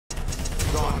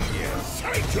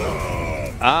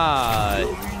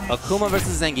Akuma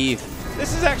versus Zangief.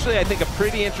 This is actually, I think, a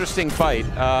pretty interesting fight.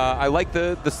 I like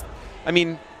the. I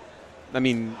mean,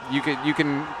 you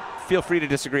can feel free to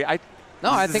disagree. I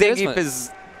think Zangief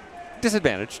is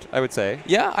disadvantaged, I would say.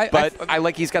 Yeah, but I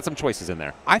like he's got some choices in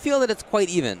there. I feel that it's quite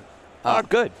even.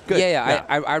 Good. Yeah.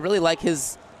 I really like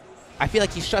his. I feel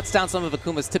like he shuts down some of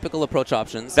Akuma's typical approach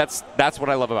options. That's what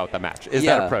I love about that match. Is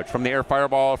that approach from the air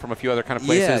fireball, from a few other kind of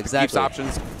places. Yeah, exactly. Keeps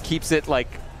options, keeps it like.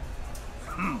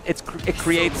 It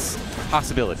creates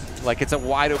possibility. Like it's a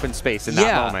wide open space in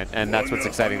that moment, and that's what's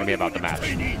exciting to me about the match.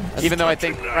 Even though I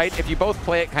think, if you both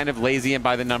play it kind of lazy and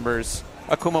by the numbers,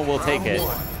 Akuma will take it.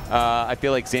 I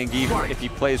feel like Zangief, if he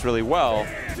plays really well,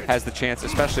 has the chance,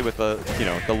 especially with the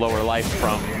the lower life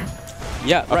from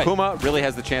Akuma, really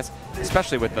has the chance,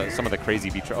 especially with some of the crazy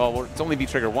B trigger. Oh, it's only B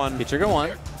trigger 1. B trigger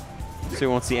 1. So you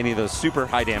won't see any of those super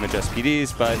high damage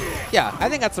SPDs, but yeah, I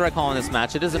think that's the right call in this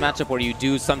match. It is a matchup where you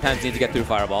do sometimes need to get through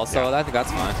fireballs, so I think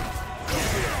that's fine.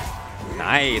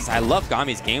 Nice. I love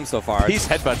Gami's game so far. These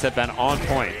headbutts have been on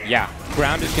point. Yeah.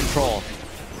 Grounded control.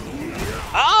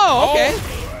 Oh, okay.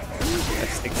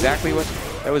 That's exactly what.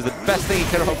 That was the best thing he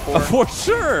could have hoped For for.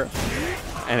 sure.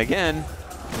 And again,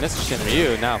 Mr. Shin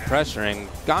Ryu now pressuring.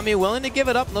 Gami willing to give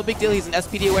it up. No big deal. He's an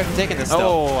SPD away from taking this still.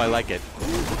 Oh, I like it.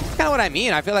 That's kind of what I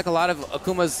mean. I feel like a lot of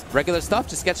Akuma's regular stuff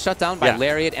just gets shut down by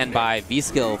Lariat and by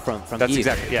V-skill from That's Eve.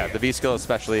 exactly, the V-skill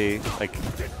especially, like,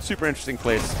 super interesting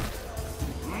place.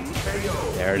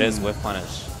 There it is with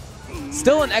punish.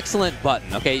 Still an excellent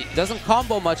button, okay? Doesn't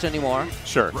combo much anymore.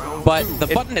 Sure. But the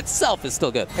button itself is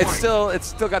still good. It's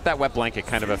still got that wet blanket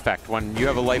kind of effect when you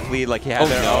have a life lead like you had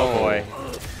there. No. Oh, boy.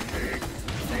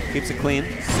 Keeps it clean.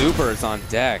 Super's on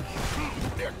deck.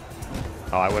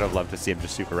 Oh, I would have loved to see him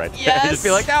just super right. Yes! Just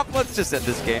be like, let's just end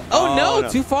this game. Oh, no,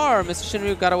 too far. Mr. Shin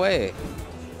Ryu got away.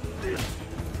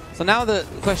 So now the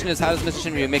question is, how does Mr.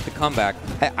 Shin Ryu make the comeback?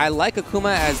 I like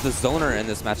Akuma as the zoner in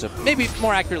this matchup. Maybe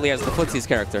more accurately as the Footsie's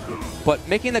character. But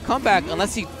making the comeback,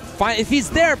 unless if he's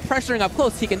there pressuring up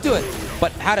close, he can do it.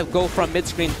 But how to go from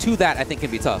mid-screen to that, I think, can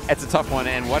be tough. It's a tough one.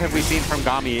 And what have we seen from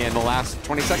Gami in the last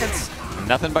 20 seconds?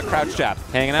 Nothing but crouch jab.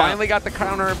 Hanging out. Finally got the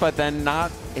counter, but then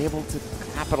not able to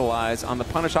capitalize on the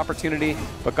punish opportunity.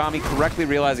 But Gami correctly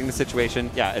realizing the situation.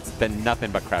 Yeah, it's been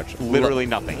nothing but crouch. Literally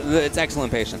nothing. It's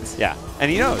excellent patience. Yeah.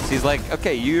 And he knows. He's like,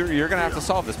 okay, you're going to have to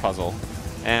solve this puzzle.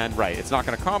 And it's not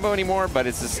going to combo anymore, but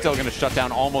it's still going to shut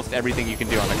down almost everything you can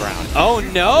do on the ground. Oh,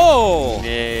 no!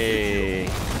 Yay.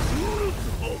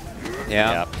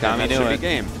 Yeah, Gami knew it.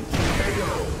 Game.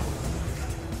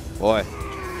 Boy.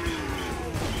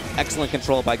 Excellent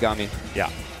control by Gami.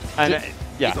 Yeah. And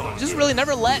just really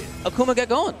never let Akuma get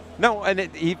going. No, and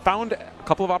he found a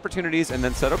couple of opportunities and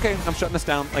then said, okay, I'm shutting this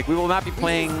down. Like, we will not be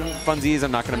playing funsies.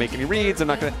 I'm not going to make any reads. I'm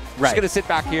not going to just going to sit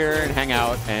back here and hang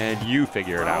out, and you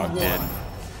figure it out. And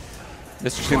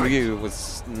Mr. Shin Ryu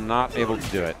was not able to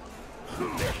do it.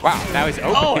 Wow, now he's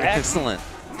open. Oh, excellent.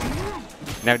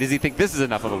 Now, does he think this is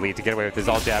enough of a lead to get away with his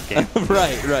all-jab game?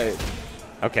 Right.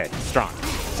 Okay, strong.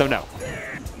 So no.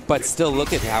 But still,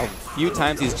 look at how few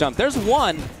times he's jumped. There's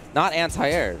one, not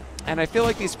anti-air. And I feel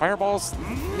like these fireballs,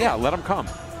 let them come.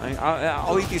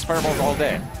 I'll eat these fireballs all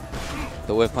day.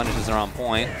 The whiff punishes are on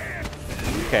point.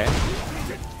 Okay.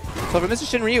 So for Mr.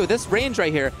 Shin Ryu, this range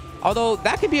right here, although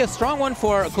that could be a strong one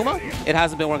for Akuma, it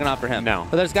hasn't been working out for him. No.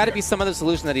 But there's got to be some other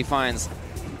solution that he finds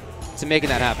to making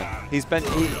that happen. He's been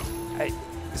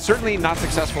certainly not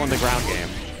successful in the ground game.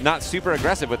 Not super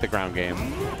aggressive with the ground game.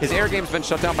 His air game's been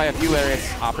shut down by a few areas.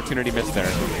 Opportunity missed there.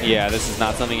 Yeah, this is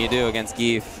not something you do against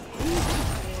Geef.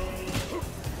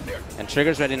 And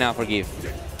trigger's ready now for Geef.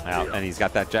 Well, and he's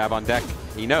got that jab on deck.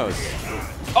 He knows.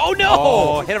 Oh, no!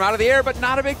 Oh, hit him out of the air, but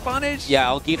not a big punish. Yeah,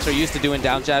 all Geefs are used to doing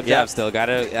down jab still. Got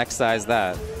to excise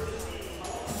that.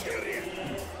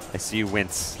 I see you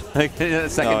wince. The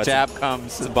second jab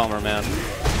comes. It's a bummer, man.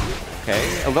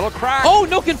 Okay, a little crack. Oh,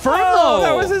 no confirm, though!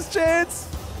 That was his chance.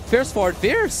 Fierce forward,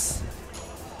 fierce.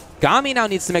 Gami now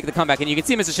needs to make the comeback, and you can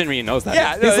see Mr. Shin Ryu knows that.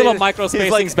 Yeah, these little micro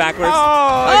spacings backwards.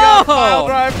 I got pile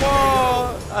drive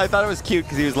ball. I thought it was cute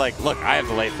because he was like, "Look, I have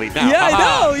the late lead now." Yeah, I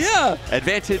know. Yeah.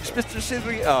 Advantage, Mr. Shin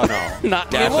Ryu. Oh no, not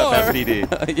dash anymore. up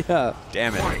SPD. Yeah.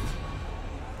 Damn it.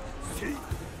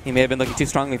 He may have been looking too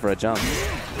strongly for a jump.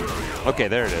 Okay,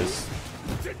 there it is.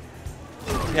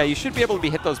 Yeah, you should be able to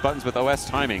hit those buttons with OS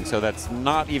timing, so that's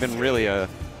not even really a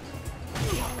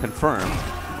confirmed.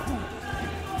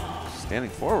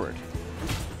 Standing forward.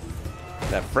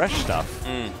 That fresh stuff.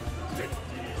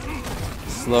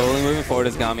 Slowly moving forward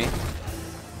is Gami.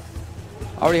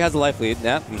 Already has a life lead.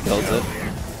 Yep, he builds it.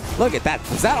 Look at that.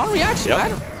 Was that on reaction?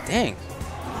 Yep. Dang.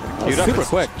 Super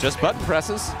quick. Just button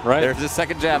presses. Right. There's his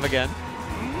second jab again.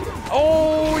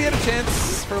 Oh, he had a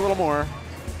chance for a little more.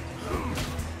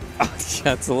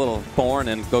 Yeah, it's a little thorn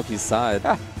in Goki's side.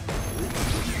 Ah.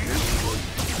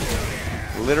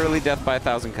 Literally death by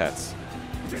 1,000 cuts.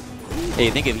 Hey,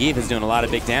 you think Zangief is doing a lot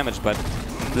of big damage, but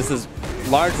this has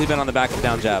largely been on the back of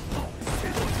down jab.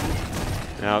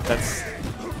 No, that's...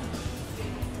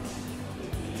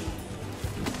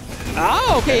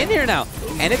 Oh, okay, in here now.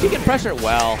 And if you can pressure,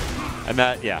 well. And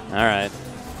that, yeah. All right.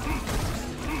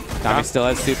 Gami still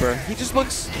has super. He just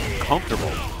looks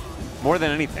comfortable more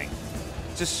than anything.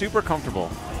 Just super comfortable.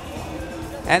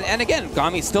 And again,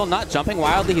 Gami's still not jumping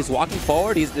wildly. He's walking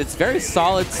forward. It's very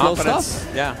solid, slow stuff.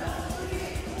 Yeah.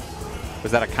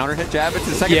 Was that a counter hit jab into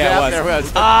the second yeah, jab? it was. There it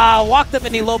was. Walked up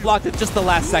and he low blocked it just the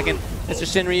last second. Mr.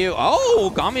 Shin Ryu.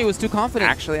 Oh, Gami was too confident.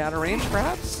 Actually out of range,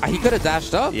 perhaps? He could have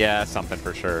dashed up. Yeah, something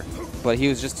for sure. But he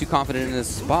was just too confident in his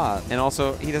spot. And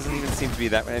also, he doesn't even seem to be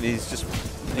that... And he's just...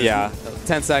 Yeah.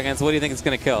 10 seconds. What do you think it's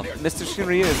going to kill? Mr. Shin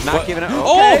Ryu is not giving it... Okay.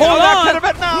 Oh, hold on! That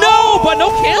been, no, but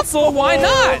no cancel. Why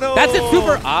not? No, that's it,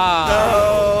 super.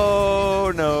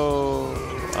 No.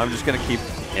 I'm just going to keep...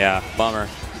 Yeah, bummer.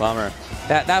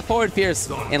 That forward fierce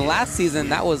in last season,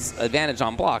 that was advantage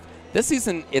on block. This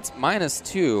season, it's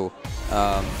 -2,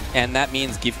 and that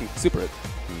means Zangief can super it.